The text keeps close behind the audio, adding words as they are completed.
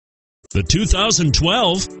The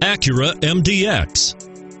 2012 Acura MDX.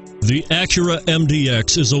 The Acura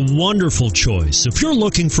MDX is a wonderful choice if you're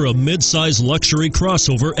looking for a mid-size luxury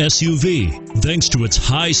crossover SUV. Thanks to its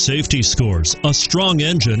high safety scores, a strong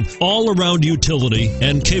engine, all-around utility,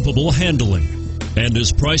 and capable handling, and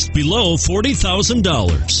is priced below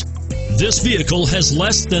 $40,000. This vehicle has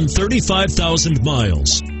less than 35,000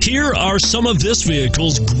 miles. Here are some of this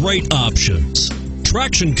vehicle's great options: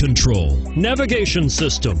 traction control, navigation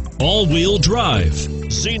system, all-wheel drive,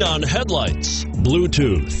 xenon headlights,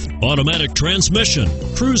 Bluetooth, automatic transmission,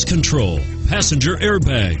 cruise control, passenger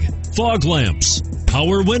airbag, fog lamps,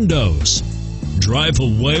 power windows. Drive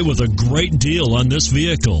away with a great deal on this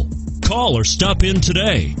vehicle. Call or stop in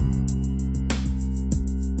today.